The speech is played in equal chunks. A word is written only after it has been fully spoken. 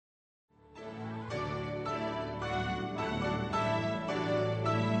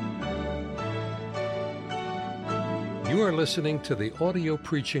You are listening to the audio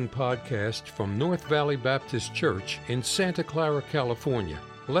preaching podcast from North Valley Baptist Church in Santa Clara, California,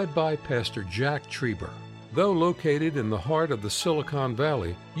 led by Pastor Jack Trieber. Though located in the heart of the Silicon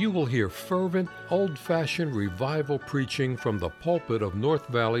Valley, you will hear fervent, old-fashioned revival preaching from the pulpit of North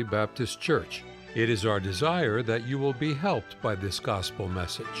Valley Baptist Church. It is our desire that you will be helped by this gospel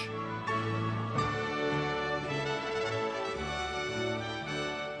message.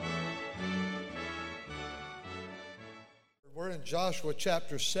 We're in Joshua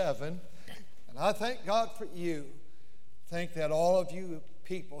chapter 7, and I thank God for you. Thank that all of you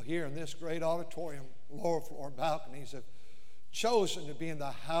people here in this great auditorium, lower floor balconies, have chosen to be in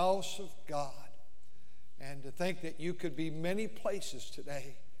the house of God, and to think that you could be many places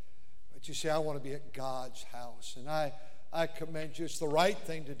today, but you say, I want to be at God's house. And I commend you. It's the right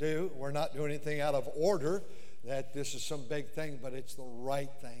thing to do. We're not doing anything out of order, that this is some big thing, but it's the right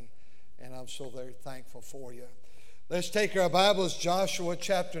thing, and I'm so very thankful for you. Let's take our Bibles, Joshua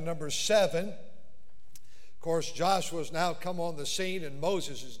chapter number 7. Of course, Joshua's now come on the scene and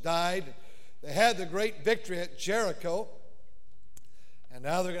Moses has died. They had the great victory at Jericho, and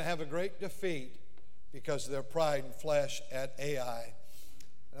now they're going to have a great defeat because of their pride and flesh at Ai.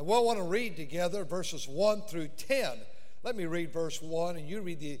 And we'll want to read together verses 1 through 10. Let me read verse 1, and you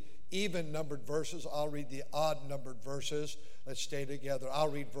read the even-numbered verses. I'll read the odd-numbered verses. Let's stay together. I'll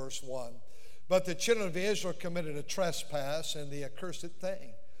read verse 1. But the children of Israel committed a trespass and the accursed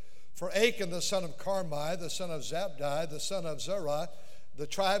thing. For Achan, the son of Carmi, the son of Zabdi, the son of Zerah, the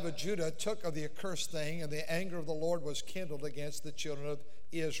tribe of Judah, took of the accursed thing, and the anger of the Lord was kindled against the children of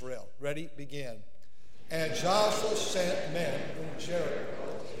Israel. Ready? Begin. And Joshua sent men from Jericho.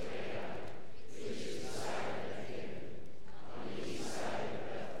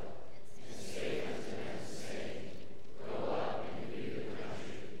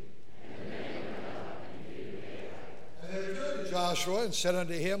 Joshua and said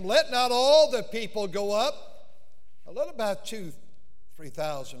unto him, let not all the people go up. Now let about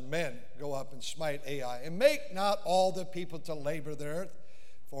 3,000 men go up and smite Ai, and make not all the people to labor there,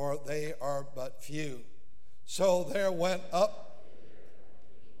 for they are but few. So there went up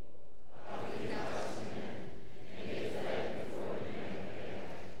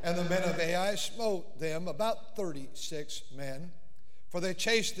and the men of Ai smote them, about 36 men, for they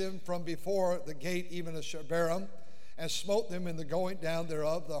chased them from before the gate even of Shebarim, and smote them in the going down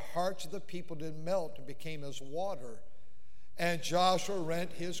thereof. The hearts of the people did melt and became as water. And Joshua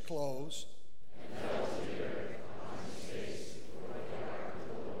rent his clothes and fell to the earth on his face before the ark of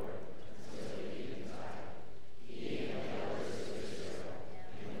the Lord until the eventide, he and the elders of Israel,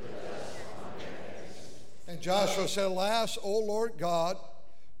 and put dust on their heads. And Joshua said, alas, O Lord God,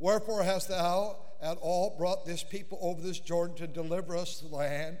 wherefore hast thou at all brought this people over this Jordan to deliver us to the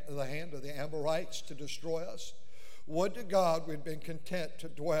hand of the Amorites, to destroy us? Would to God we'd been content to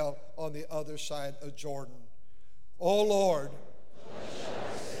dwell on the other side of Jordan. O Lord, what shall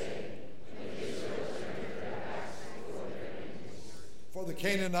I say when Israel turneth their backs before their enemies? For the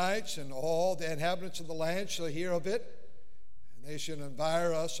Canaanites and all the inhabitants of the land shall hear of it, and they shall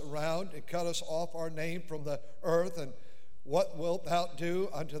envire us around and cut us off our name from the earth. And what wilt thou do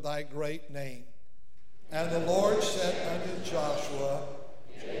unto thy great name? And the Lord said unto Joshua,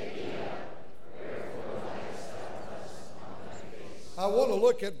 take thee up. I want to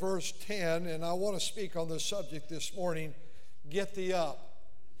look at verse 10, and I want to speak on this subject this morning. Get thee up.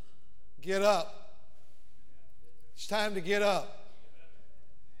 Get up. It's time to get up.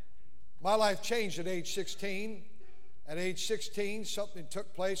 My life changed at age 16. At age 16, something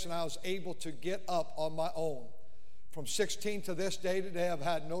took place, and I was able to get up on my own. From 16 to this day today, I've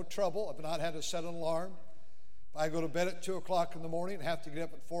had no trouble. I've not had to set an alarm. If I go to bed at 2 o'clock in the morning and have to get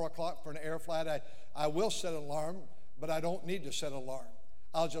up at 4 o'clock for an air flight, I will set an alarm. But I don't need to set an alarm.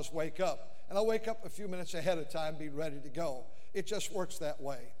 I'll just wake up. And I'll wake up a few minutes ahead of time, be ready to go. It just works that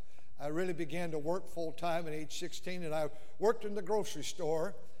way. I really began to work full time at age 16, and I worked in the grocery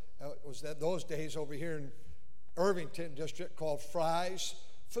store. It was those days over here in Irvington district called Fry's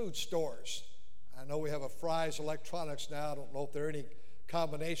Food Stores. I know we have a Fry's Electronics now. I don't know if they're any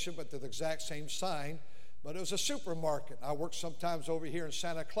combination, but they're the exact same sign. But it was a supermarket. I worked sometimes over here in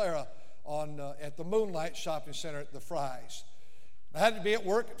Santa Clara at the Moonlight Shopping Center at the Fry's. I had to be at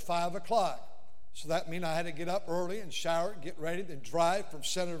work at 5 o'clock. So that meant I had to get up early and shower, get ready, then drive from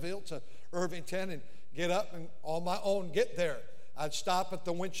Centerville to Irvington and get up and on my own get there. I'd stop at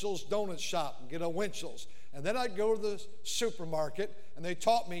the Winchell's Donut Shop and get a Winchell's. And then I'd go to the supermarket, and they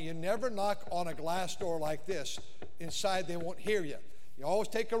taught me you never knock on a glass door like this. Inside, they won't hear you. You always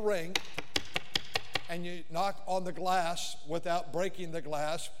take a ring, and you knock on the glass without breaking the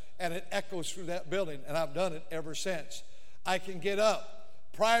glass, and it echoes through that building, and I've done it ever since. I can get up.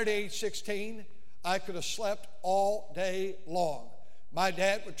 Prior to age 16, I could have slept all day long. My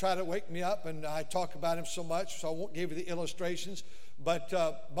dad would try to wake me up, and I talk about him so much, so I won't give you the illustrations. But,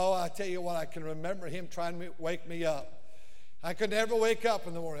 Bo, I tell you what, I can remember him trying to wake me up. I could never wake up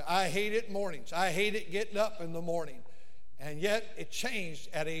in the morning. I hated mornings. I hated getting up in the morning. And yet, it changed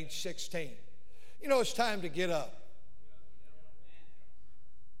at age 16. You know, it's time to get up.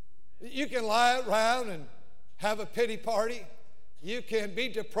 You can lie around and have a pity party. You can be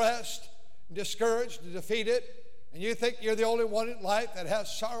depressed, discouraged, defeated, and you think you're the only one in life that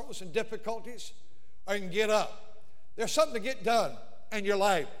has sorrows and difficulties, or you can get up. There's something to get done in your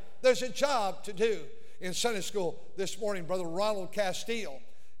life. There's a job to do. In Sunday school this morning, Brother Ronald Castile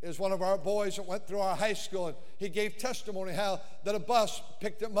is one of our boys that went through our high school, and he gave testimony how that a bus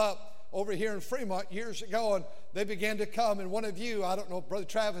picked him up over here in Fremont years ago, and they began to come, and one of you, I don't know if Brother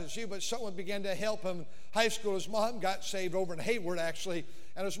Travis is you, but someone began to help him. High school, his mom got saved over in Hayward, actually,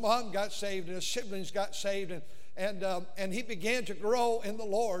 and his mom got saved, and his siblings got saved, and he began to grow in the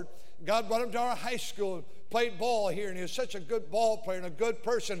Lord. God brought him to our high school and played ball here, and he was such a good ball player and a good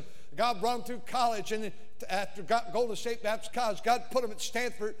person. God brought him through college, and after Golden State Baptist College, God put him at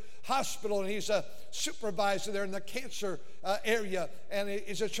Stanford Hospital, and he's a supervisor there in the cancer area, and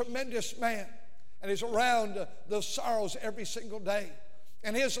he's a tremendous man, and he's around those sorrows every single day.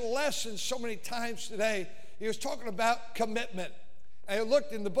 And his lesson so many times today, he was talking about commitment. And I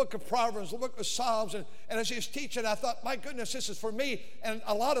looked in the book of Proverbs, the book of Psalms, and as he was teaching, I thought, my goodness, this is for me. And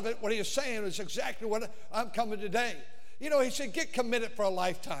a lot of it, what he was saying, is exactly what I'm coming today. You know, he said, get committed for a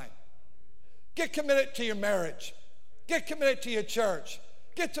lifetime. Get committed to your marriage. Get committed to your church.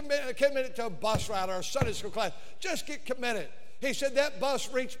 Get committed to a bus ride or a Sunday school class. Just get committed. He said, that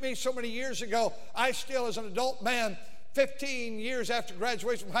bus reached me so many years ago. I still, as an adult man, 15 years after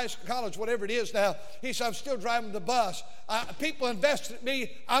graduation from high school, college, whatever it is now, he said, I'm still driving the bus. People invested in me.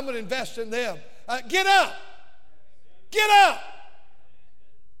 I'm going to invest in them. Get up. Get up.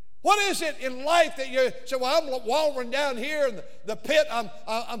 What is it in life that you say, well, I'm wallowing down here in the pit.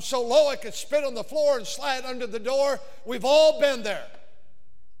 I'm so low I could spit on the floor and slide under the door. We've all been there.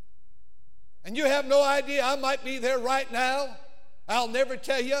 And you have no idea. I might be there right now. I'll never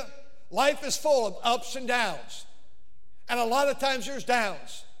tell you. Life is full of ups and downs. And a lot of times there's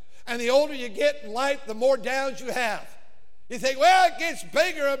downs. And the older you get in life, the more downs you have. You think, well, it gets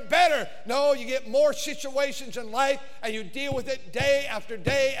bigger and better. No, you get more situations in life, and you deal with it day after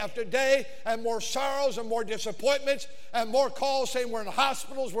day after day, and more sorrows and more disappointments, and more calls saying we're in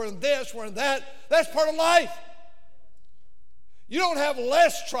hospitals, we're in this, we're in that. That's part of life. You don't have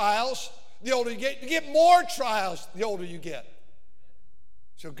less trials the older you get. You get more trials the older you get.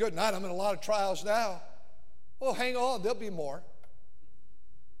 So good night, I'm in a lot of trials now. Well, hang on, there'll be more.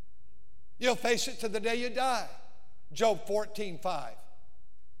 You'll face it to the day you die. Job 14:5.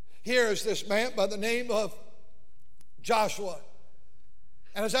 Here is this man by the name of Joshua.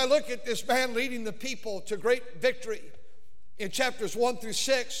 And as I look at this man leading the people to great victory in chapters 1 through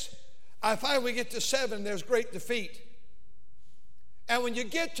 6, I find we get to 7, there's great defeat. And when you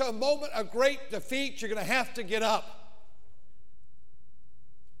get to a moment of great defeat, you're going to have to get up.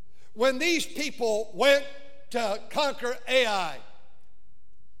 When these people went to conquer Ai,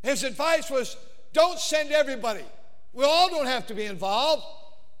 his advice was, don't send everybody. We all don't have to be involved.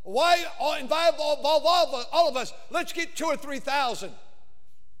 Why involve all of us? Let's get 2,000 or 3,000.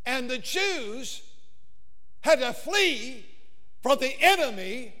 And the Jews had to flee from the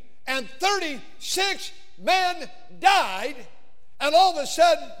enemy, and 36 men died, and all of a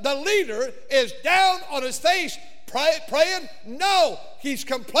sudden the leader is down on his face praying? No, he's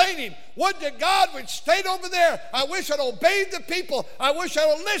complaining. Would to God we'd stayed over there. I wish I'd obeyed the people. I wish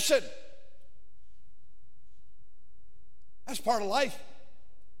I'd listened. That's part of life.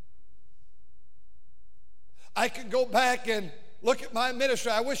 I could go back and look at my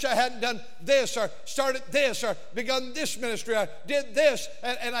ministry. I wish I hadn't done this or started this or begun this ministry or did this.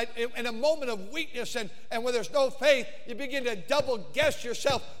 And I, in a moment of weakness and when there's no faith, you begin to double guess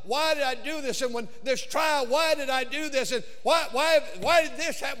yourself. Why did I do this? And when there's trial, why did I do this? And why did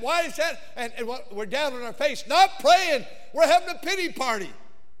this happen? Why is that? And we're down on our face, not praying. We're having a pity party.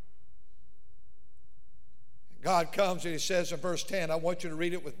 God comes and he says in verse 10, I want you to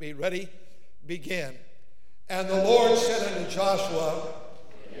read it with me. Ready? Begin. And the Lord said unto Joshua,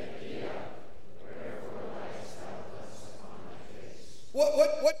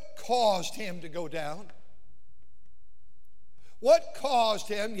 what caused him to go down? What caused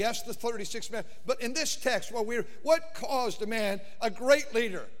him? Yes, the 36 men. But in this text, what caused a man, a great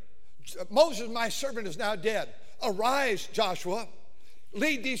leader? Moses, my servant, is now dead. Arise, Joshua,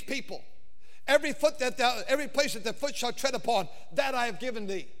 lead these people. Every place that the foot shall tread upon, that I have given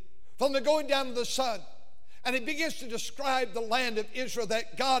thee. From the going down of the sun. And he begins to describe the land of Israel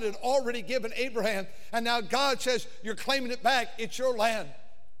that God had already given Abraham. And now God says, you're claiming it back. It's your land.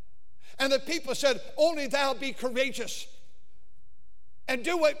 And the people said, only thou be courageous and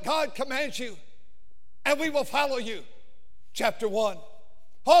do what God commands you, and we will follow you. Chapter 1.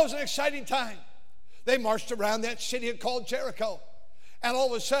 Oh, it was an exciting time. They marched around that city called Jericho. And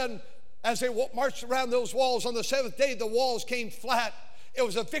all of a sudden, as they marched around those walls on the seventh day, the walls came flat. It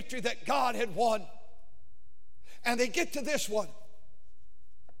was a victory that God had won. And they get to this one.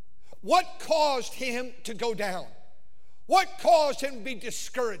 What caused him to go down? What caused him to be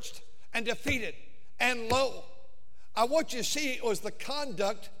discouraged and defeated and low? I want you to see it was the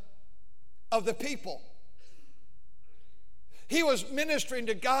conduct of the people. He was ministering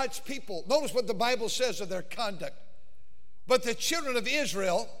to God's people. Notice what the Bible says of their conduct. But the children of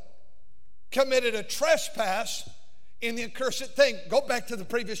Israel committed a trespass in the accursed thing. Go back to the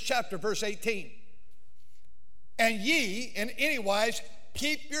previous chapter, verse 18. And ye, in any wise,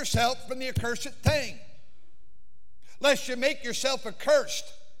 keep yourself from the accursed thing, lest you make yourself accursed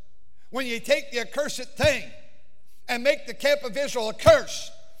when you take the accursed thing and make the camp of Israel a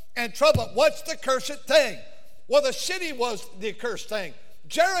curse and trouble. What's the cursed thing? Well, the city was the accursed thing.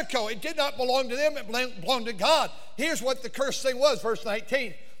 Jericho, it did not belong to them, it belonged to God. Here's what the cursed thing was, verse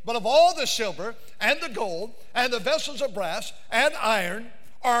 19. But of all the silver and the gold and the vessels of brass and iron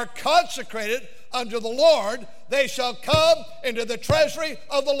are consecrated unto the Lord, they shall come into the treasury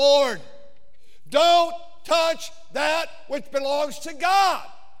of the Lord. Don't touch that which belongs to God.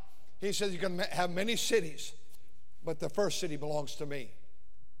 He says you're going to have many cities, but the first city belongs to me.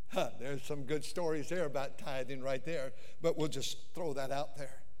 There's some good stories there about tithing right there, but we'll just throw that out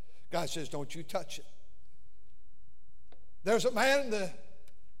there. God says, don't you touch it. There's a man in the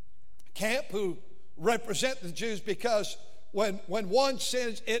camp who represents the Jews because when one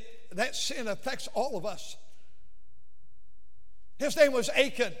sins, that sin affects all of us. His name was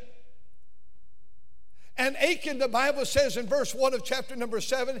Achan. And Achan, the Bible says in verse 1 of chapter number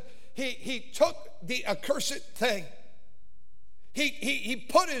 7, he took the accursed thing. He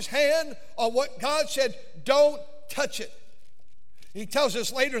put his hand on what God said, don't touch it. He tells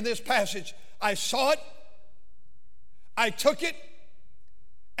us later in this passage, I saw it, I took it,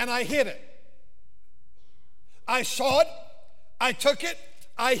 and I hid it. I saw it, I took it,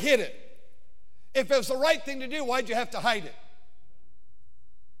 I hid it. If it was the right thing to do, why'd you have to hide it?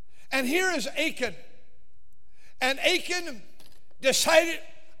 And here is Achan. And Achan decided,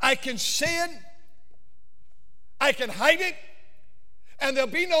 I can sin, I can hide it, and there'll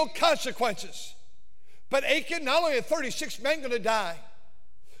be no consequences. But Achan, not only are 36 men going to die,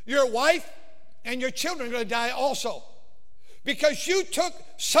 your wife and your children are going to die also. Because you took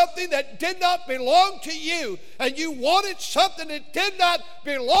something that did not belong to you, and you wanted something that did not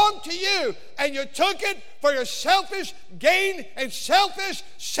belong to you, and you took it for your selfish gain and selfish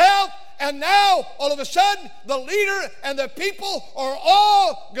self, and now all of a sudden the leader and the people are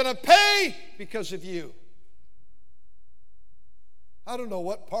all going to pay because of you. I don't know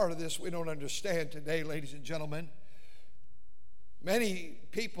what part of this we don't understand today, ladies and gentlemen. Many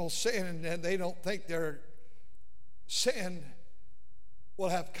people sin and they don't think their sin will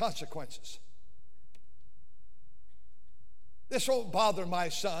have consequences. This won't bother my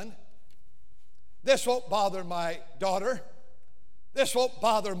son. This won't bother my daughter. This won't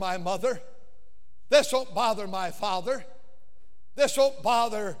bother my mother. This won't bother my father. This won't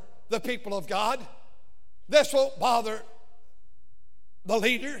bother the people of God. This won't bother the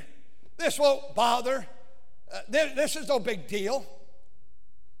leader. This won't bother. This is no big deal.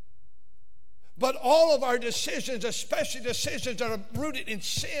 But all of our decisions, especially decisions that are rooted in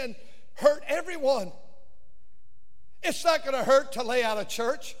sin, hurt everyone. It's not going to hurt to lay out of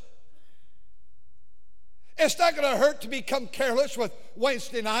church. It's not going to hurt to become careless with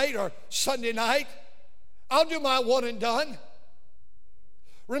Wednesday night or Sunday night. I'll do my one and done.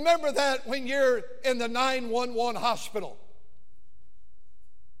 Remember that when you're in the 911 hospital.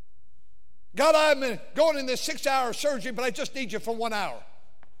 God, I'm going in this 6-hour surgery, but I just need you for 1 hour.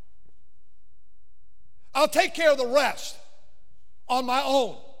 I'll take care of the rest on my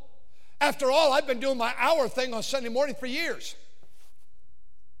own. After all, I've been doing my hour thing on Sunday morning for years.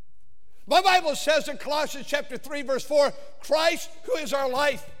 My Bible says in Colossians chapter 3, verse 4, Christ, who is our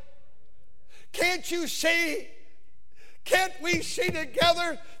life. Can't you see? Can't we see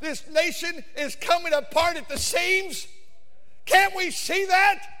together this nation is coming apart at the seams? Can't we see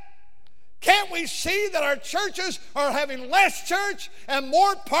that? Can't we see that our churches are having less church and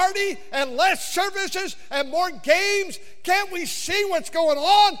more party and less services and more games? Can't we see what's going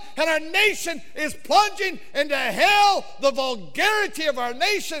on? And our nation is plunging into hell. The vulgarity of our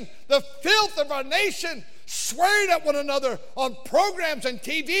nation, the filth of our nation, swearing at one another on programs and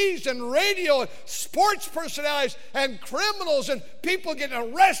TVs and radio and sports personalities and criminals and people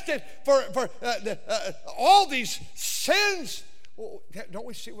getting arrested for all these sins. Don't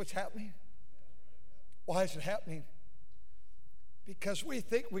we see what's happening? Why is it happening? Because we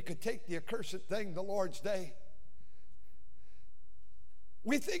think we could take the accursed thing, the Lord's Day.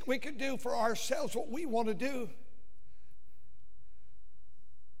 We think we can do for ourselves what we want to do.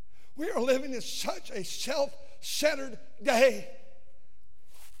 We are living in such a self-centered day.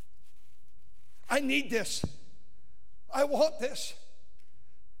 I need this. I want this.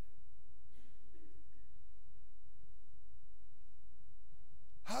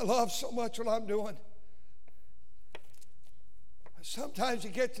 I love so much what I'm doing. Sometimes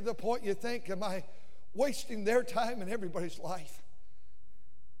you get to the point you think, am I wasting their time and everybody's life?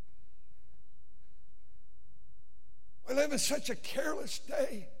 We live in such a careless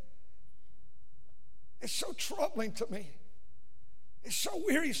day. It's so troubling to me. It's so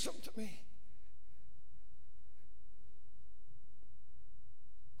wearisome to me.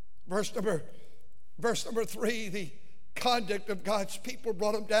 Verse number 3, the conduct of God's people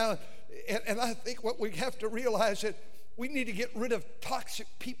brought them down. And I think what we have to realize is we need to get rid of toxic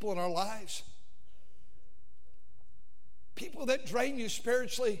people in our lives. People that drain you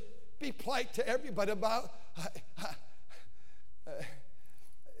spiritually. Be polite to everybody about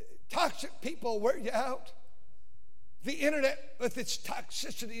toxic people wear you out. The internet with its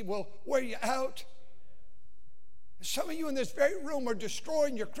toxicity will wear you out. Some of you in this very room are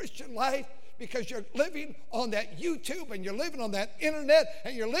destroying your Christian life because you're living on that YouTube and you're living on that internet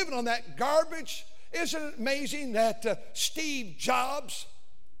and you're living on that garbage. Isn't it amazing that Steve Jobs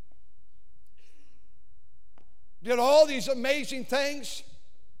did all these amazing things?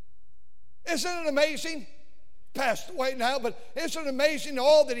 Isn't it amazing? Passed away now, but isn't it amazing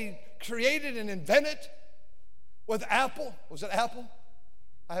all that he created and invented with Apple? Was it Apple?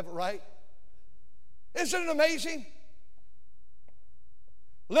 I have it right. Isn't it amazing?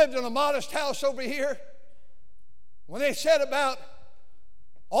 Lived in a modest house over here. When they said about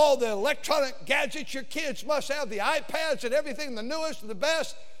all the electronic gadgets your kids must have, the iPads and everything, the newest and the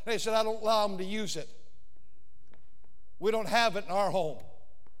best, they said, I don't allow them to use it. We don't have it in our home.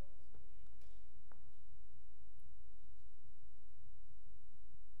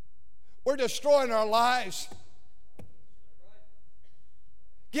 We're destroying our lives.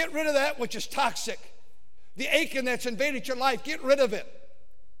 Get rid of that which is toxic. The aching that's invaded your life, get rid of it.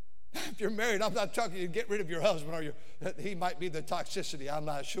 If you're married, I'm not talking you get rid of your husband or he might be the toxicity, I'm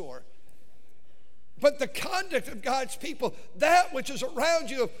not sure. But the conduct of God's people, that which is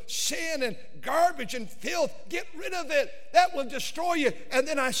around you of sin and garbage and filth, get rid of it. That will destroy you. And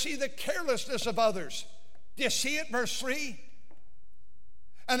then I see the carelessness of others. Do you see it? Verse 3.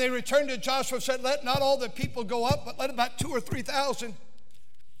 And they returned to Joshua and said, let not all the people go up, but let about 2,000 or 3,000.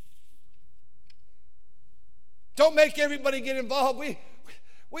 Don't make everybody get involved. We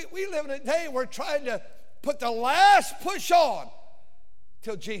live in a day where we're trying to put the last push on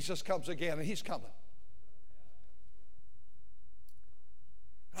till Jesus comes again, and he's coming.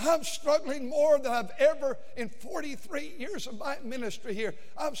 I'm struggling more than I've ever in 43 years of my ministry here.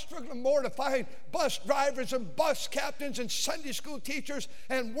 I'm struggling more to find bus drivers and bus captains and Sunday school teachers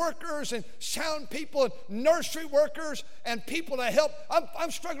and workers and sound people and nursery workers and people to help.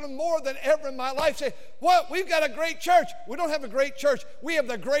 I'm struggling more than ever in my life. Say, what? We've got a great church. We don't have a great church. We have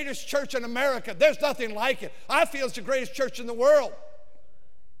the greatest church in America. There's nothing like it. I feel it's the greatest church in the world.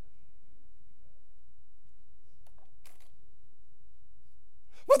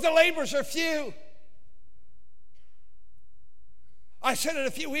 But the labors are few. I said in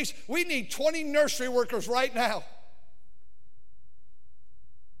a few weeks, we need 20 nursery workers right now.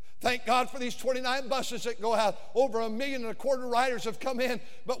 Thank God for these 29 buses that go out. Over 1.25 million riders have come in,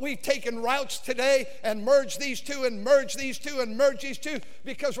 but we've taken routes today and merged these two and merged these two and merged these two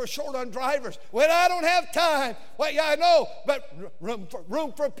because we're short on drivers. Well, I don't have time. Well, yeah, I know, but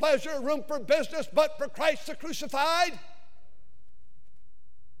room for pleasure, room for business, but for Christ the crucified.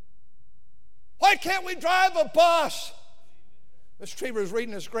 Why can't we drive a bus? Miss Trieber is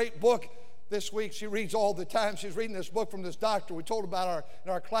reading this great book this week. She reads all the time. She's reading this book from this doctor we told about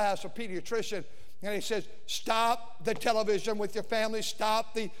in our class, a pediatrician. And he says, stop the television with your family.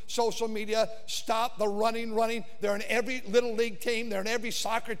 Stop the social media. Stop the running. They're in every little league team. They're in every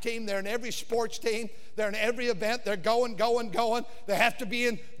soccer team. They're in every sports team. They're in every event. They're going. They have to be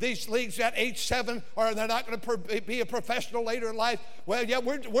in these leagues at age 7 or they're not going to be a professional later in life. Well, yeah,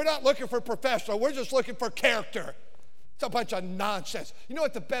 we're not looking for professional. We're just looking for character. It's a bunch of nonsense. You know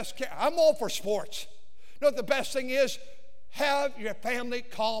what the best I'm all for sports. You know what the best thing is? Have your family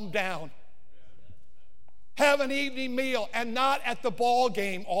calm down. Have an evening meal and not at the ball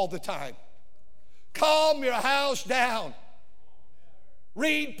game all the time. Calm your house down.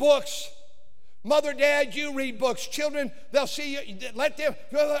 Read books. Mother, Dad, you read books. Children, they'll see you. Let them.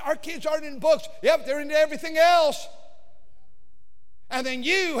 Our kids aren't in books. Yep, they're into everything else. And then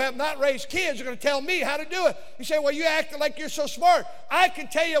you have not raised kids. You're going to tell me how to do it. You say, well, you act like you're so smart. I can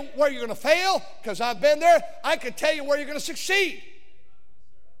tell you where you're going to fail because I've been there. I can tell you where you're going to succeed.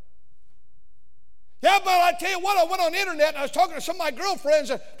 Yeah, but I tell you what, I went on the internet and I was talking to some of my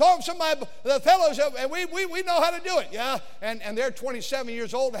girlfriends and talking to some of the fellows, and we know how to do it. Yeah, and they're 27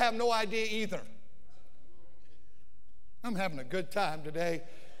 years old and have no idea either. I'm having a good time today.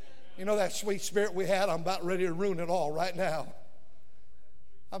 You know that sweet spirit we had? I'm about ready to ruin it all right now.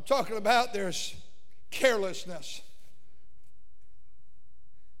 I'm talking about there's carelessness.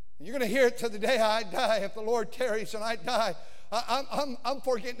 You're going to hear it to the day I die. If the Lord tarries and I die, I'm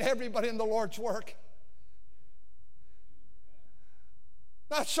forgetting everybody in the Lord's work.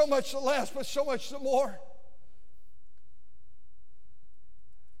 Not so much the less, but so much the more.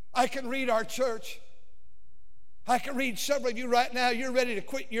 I can read our church. I can read several of you right now. You're ready to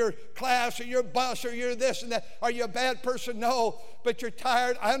quit your class or your bus or you're this and that. Are you a bad person? No, but you're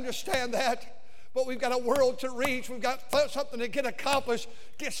tired. I understand that. But we've got a world to reach. We've got something to get accomplished.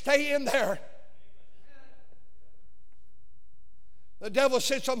 Stay in there. The devil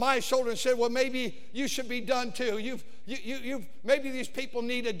sits on my shoulder and said, well, maybe you should be done too. Maybe these people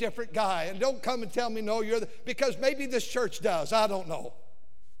need a different guy. And don't come and tell me, no, because maybe this church does. I don't know.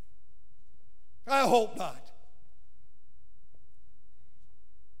 I hope not.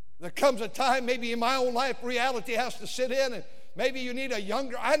 There comes a time, maybe in my own life, reality has to sit in, and maybe you need a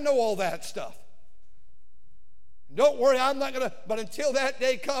younger, I know all that stuff. Don't worry, I'm not going to, but until that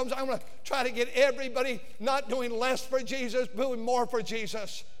day comes, I'm going to try to get everybody not doing less for Jesus, doing more for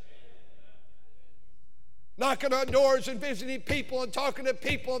Jesus. Knocking on doors and visiting people and talking to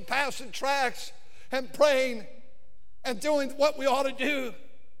people and passing tracts and praying and doing what we ought to do.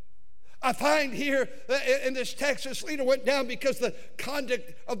 I find here in this text, this leader went down because the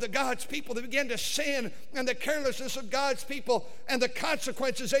conduct of the God's people, they began to sin, and the carelessness of God's people and the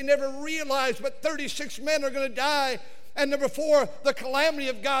consequences they never realized, but 36 men are going to die. And number 4, the calamity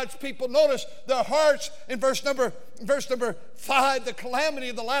of God's people. Notice their hearts in verse number 5, the calamity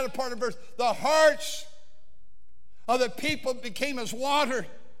of the latter part of verse, the hearts of the people became as water.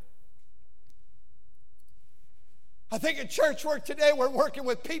 I think in church work today, we're working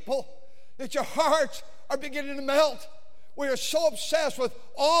with people that your hearts are beginning to melt. We are so obsessed with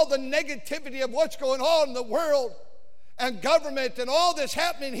all the negativity of what's going on in the world and government and all this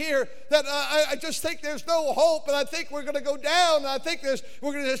happening here that I just think there's no hope, and I think we're going to go down, and I think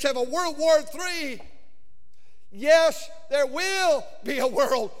we're going to just have a World War III. Yes, there will be a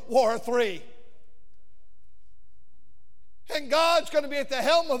World War III. And God's going to be at the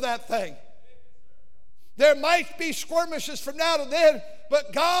helm of that thing. There might be skirmishes from now to then,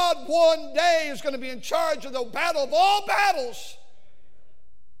 but God one day is going to be in charge of the battle of all battles.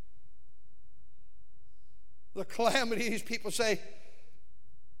 The calamity, these people say,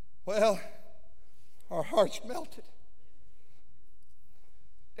 well, our hearts melted.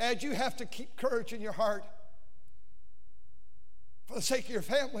 Dad, you have to keep courage in your heart for the sake of your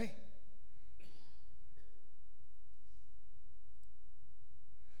family.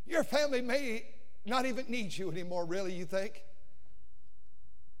 Your family may not even need you anymore, really, you think?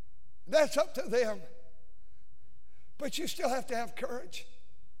 That's up to them. But you still have to have courage.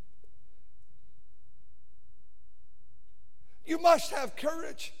 You must have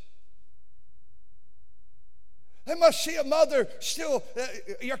courage. They must see a mother still,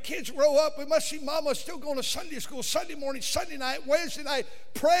 your kids grow up. We must see mama still going to Sunday school, Sunday morning, Sunday night, Wednesday night,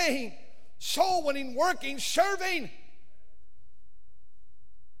 praying, soul winning, working, serving.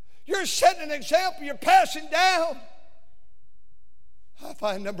 You're setting an example. You're passing down. I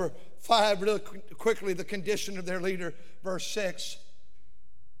find number 5 really quickly, the condition of their leader. Verse 6.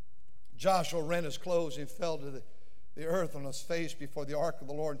 Joshua rent his clothes and fell to the earth on his face before the ark of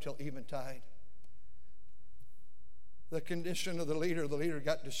the Lord until eventide. The condition of the leader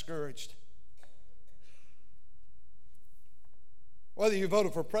got discouraged. Whether you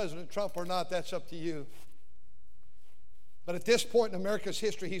voted for President Trump or not, that's up to you. But at this point in America's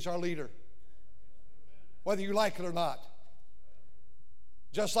history, he's our leader, whether you like it or not.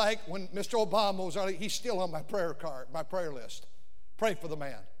 Just like when Mr. Obama was our leader, he's still on my prayer card, my prayer list. Pray for the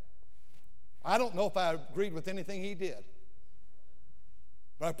man. I don't know if I agreed with anything he did,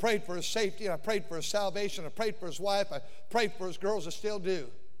 but I prayed for his safety, I prayed for his salvation, I prayed for his wife, I prayed for his girls, I still do.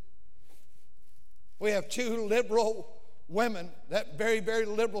 We have two liberal women, that very, very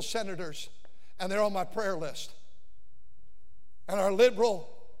liberal senators, and they're on my prayer list. And our liberal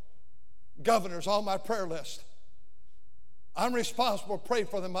governors on my prayer list. I'm responsible to pray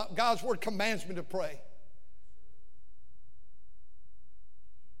for them. God's word commands me to pray.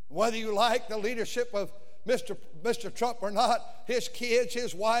 Whether you like the leadership of Mr. Trump or not, his kids,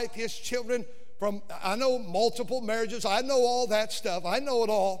 his wife, his children, I know multiple marriages, I know all that stuff, I know it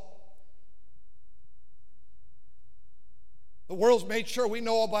all. The world's made sure we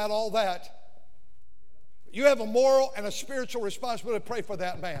know about all that. You have a moral and a spiritual responsibility to pray for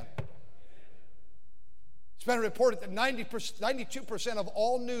that man. It's been reported that 92% of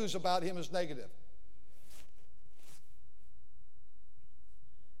all news about him is negative.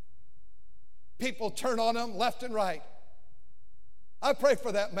 People turn on him left and right. I pray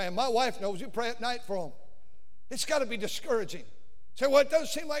for that man. My wife knows we pray at night for him. It's got to be discouraging. Say, well, it doesn't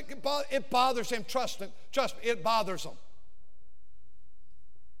seem like it bothers him. Trust me, it bothers him.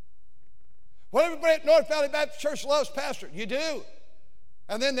 Well, everybody at North Valley Baptist Church loves pastor. You do.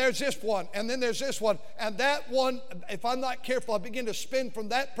 And then there's this one, and then there's this one. And that one, if I'm not careful, I begin to spin from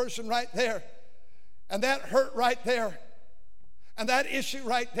that person right there, and that hurt right there, and that issue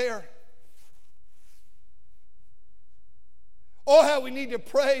right there. Oh, how we need to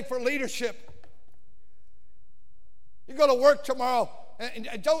pray for leadership. You go to work tomorrow, and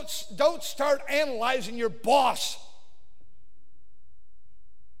don't start analyzing your boss.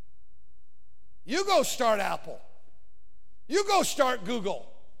 You go start Apple. You go start Google.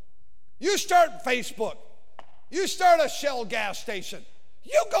 You start Facebook. You start a Shell gas station.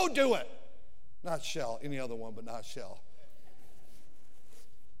 You go do it. Not Shell, any other one, but not Shell.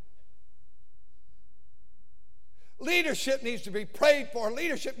 Leadership needs to be prayed for.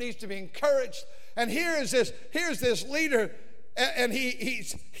 Leadership needs to be encouraged. And here's this leader, and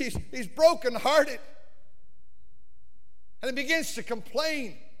he's brokenhearted. And he begins to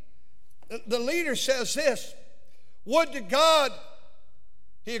complain. The leader says this, would to God,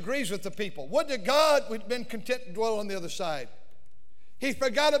 he agrees with the people, would to God we'd been content to dwell on the other side. He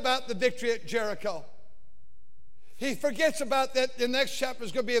forgot about the victory at Jericho. He forgets about that the next chapter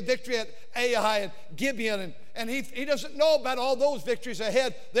is going to be a victory at Ai and Gibeon, and he doesn't know about all those victories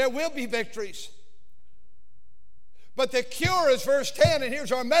ahead. There will be victories. But the cure is verse 10, and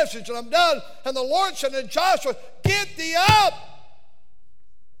here's our message, and I'm done. And the Lord said to Joshua, get thee up.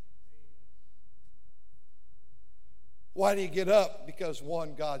 Why do you get up? Because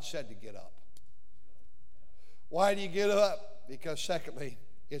one, God said to get up. Why do you get up? Because secondly,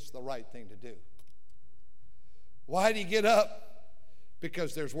 it's the right thing to do. Why do you get up?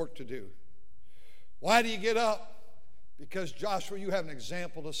 Because there's work to do. Why do you get up? Because Joshua, you have an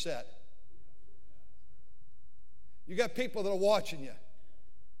example to set. You got people that are watching you.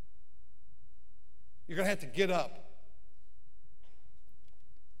 You're going to have to get up.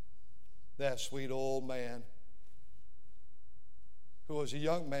 That sweet old man who was a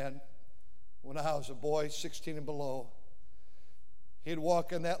young man when I was a boy, 16 and below, he'd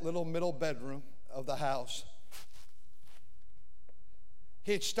walk in that little middle bedroom of the house.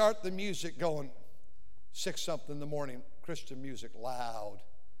 He'd start the music going 6-something in the morning, Christian music, loud.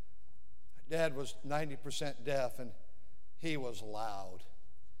 Dad was 90% deaf, and he was loud.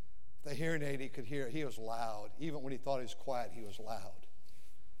 The hearing aid, he could hear, he was loud. Even when he thought he was quiet, he was loud.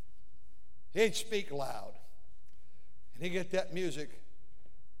 He'd speak loud. And he'd get that music.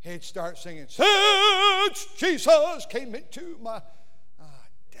 He'd start singing, since Jesus came into my...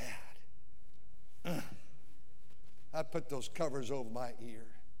 Dad. I'd put those covers over my ear.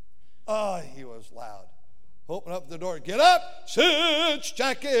 Oh, he was loud. Open up the door. Get up, since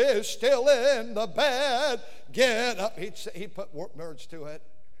Jack is still in the bed. Get up. He'd put words to it.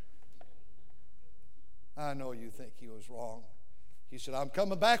 I know you think he was wrong. He said, I'm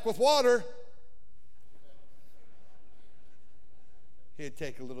coming back with water. He'd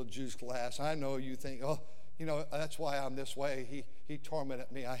take a little juice glass. I know you think, oh, you know, that's why I'm this way. He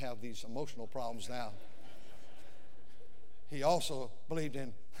tormented me. I have these emotional problems now. He also believed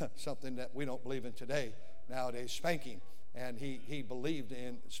in something that we don't believe in today, nowadays, spanking. And he believed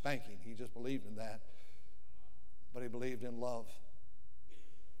in spanking. He just believed in that. But he believed in love.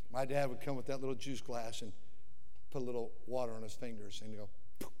 My dad would come with that little juice glass, and put a little water on his fingers, and he'd go,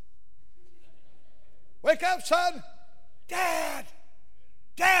 poof. Wake up, son. Dad.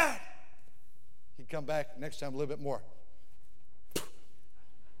 Dad. He'd come back next time a little bit more. Poof.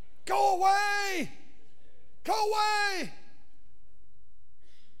 Go away. Go away.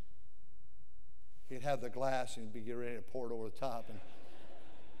 He'd have the glass and he'd be getting ready to pour it over the top.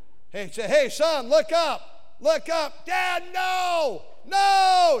 And he'd say, hey, son, look up. Look up. Dad, no.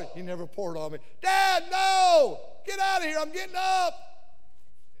 No. He never poured on me. Dad, no. Get out of here. I'm getting up.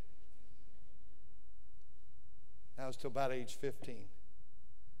 That was till about age 15. And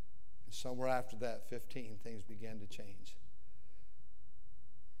somewhere after that, 15, things began to change.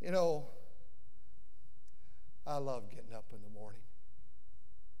 You know, I love getting up in the morning.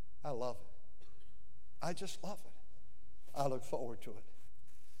 I love it. I just love it. I look forward to it.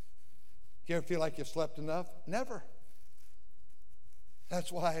 You ever feel like you've slept enough? Never.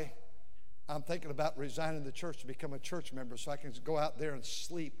 That's why I'm thinking about resigning the church to become a church member so I can go out there and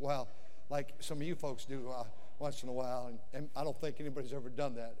sleep while, like some of you folks do once in a while. And I don't think anybody's ever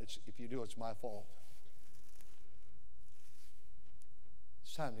done that. If you do, it's my fault.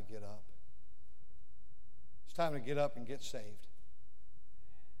 It's time to get up. It's time to get up and get saved.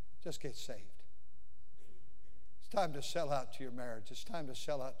 Just get saved. It's time to sell out to your marriage. It's time to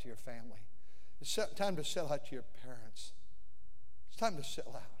sell out to your family. It's time to sell out to your parents. It's time to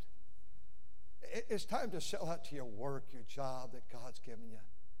sell out. It's time to sell out to your work, your job that God's given you,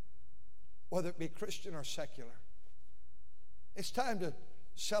 whether it be Christian or secular. It's time to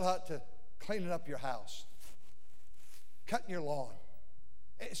sell out to cleaning up your house, cutting your lawn.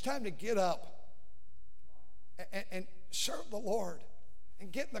 It's time to get up and serve the Lord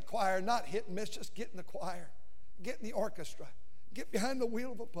and get in the choir, not hit and miss, just get in the choir, get in the orchestra, get behind the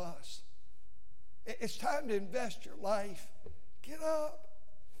wheel of a bus. It's time to invest your life. Get up.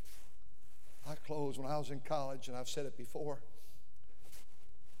 I closed when I was in college, and I've said it before.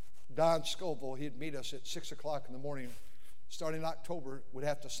 Don Scoville, he'd meet us at 6 o'clock in the morning. Starting in October, we'd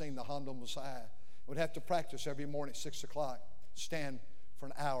have to sing the Hondo Messiah. We'd have to practice every morning at 6 o'clock, stand for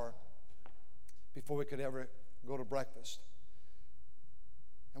an hour before we could ever go to breakfast.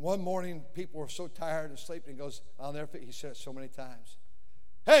 And one morning, people were so tired and sleeping, he said it so many times.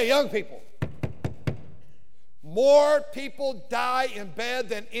 Hey, young people, more people die in bed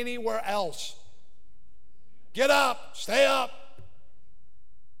than anywhere else. Get up, stay up.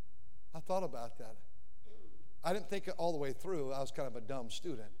 I thought about that. I didn't think it all the way through. I was kind of a dumb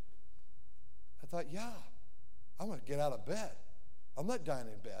student. I thought, yeah, I'm going to get out of bed. I'm not dying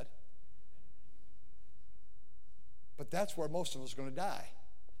in bed. But that's where most of us are going to die.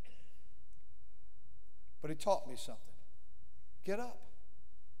 But he taught me something. Get up.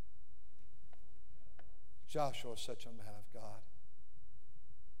 Joshua is such a man of God.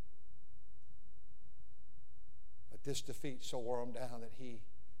 But this defeat so wore him down that he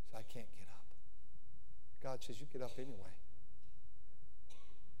said, I can't get up. God says, you get up anyway.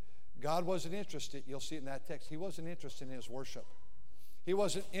 God wasn't interested, you'll see it in that text, he wasn't interested in his worship. He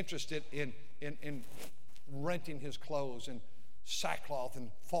wasn't interested in renting his clothes and sackcloth and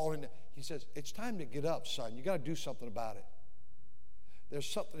falling. He says, it's time to get up, son. You got to do something about it. There's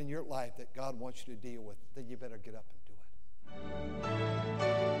something in your life that God wants you to deal with, then you better get up and do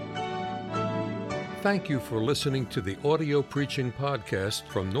it. Thank you for listening to the audio preaching podcast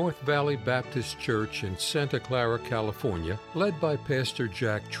from North Valley Baptist Church in Santa Clara, California, led by Pastor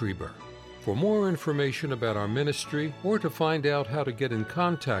Jack Trieber. For more information about our ministry or to find out how to get in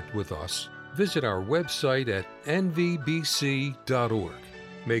contact with us, visit our website at nvbc.org.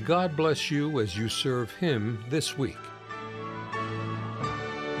 May God bless you as you serve Him this week.